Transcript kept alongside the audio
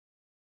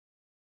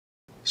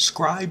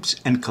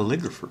Scribes and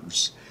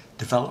calligraphers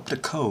developed a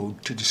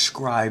code to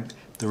describe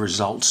the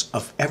results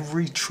of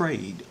every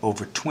trade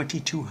over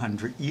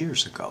 2,200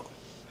 years ago.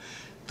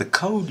 The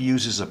code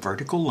uses a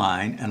vertical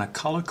line and a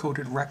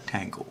color-coded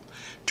rectangle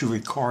to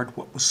record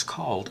what was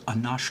called a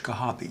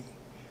nashkahabi,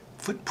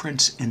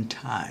 footprints in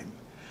time,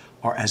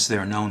 or as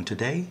they're known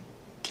today,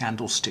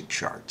 candlestick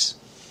charts.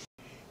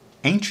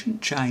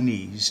 Ancient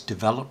Chinese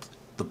developed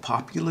the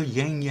popular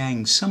Yin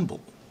Yang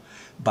symbol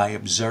by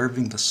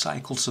observing the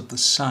cycles of the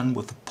sun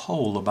with a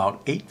pole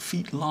about 8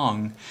 feet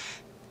long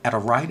at a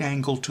right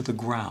angle to the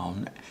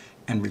ground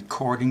and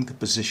recording the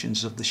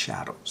positions of the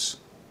shadows.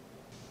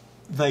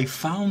 They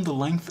found the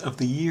length of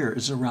the year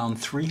is around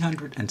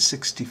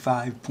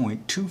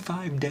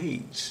 365.25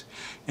 days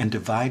and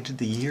divided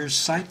the year's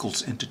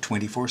cycles into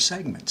 24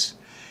 segments,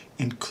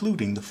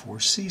 including the 4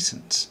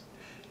 seasons.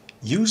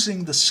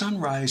 Using the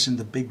sunrise in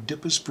the Big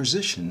Dipper's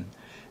position,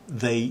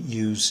 they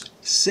used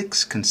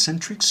 6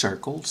 concentric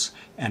circles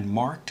and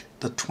marked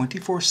the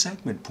 24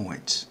 segment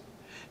points,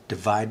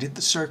 divided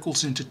the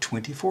circles into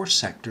 24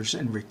 sectors,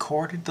 and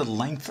recorded the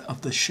length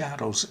of the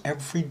shadows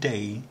every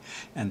day,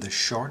 and the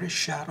shortest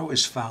shadow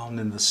is found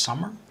in the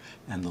summer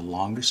and the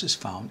longest is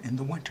found in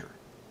the winter.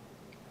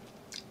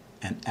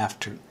 And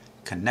after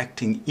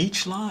connecting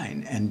each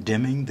line and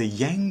dimming the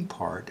yang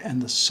part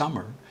and the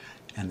summer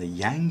and the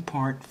yang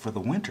part for the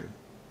winter,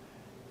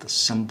 the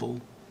symbol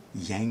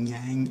Yin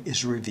Yang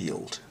is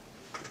revealed.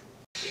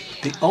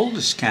 The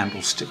oldest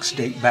candlesticks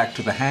date back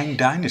to the Han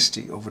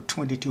Dynasty over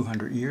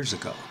 2,200 years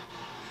ago.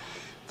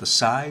 The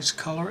size,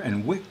 color,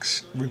 and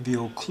wicks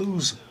reveal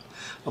clues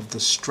of the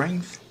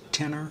strength,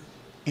 tenor,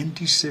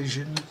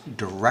 indecision,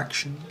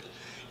 direction,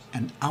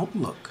 and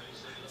outlook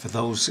for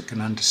those that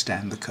can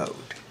understand the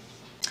code.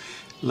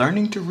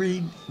 Learning to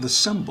read the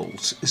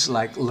symbols is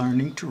like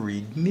learning to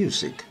read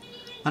music,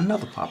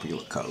 another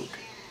popular code.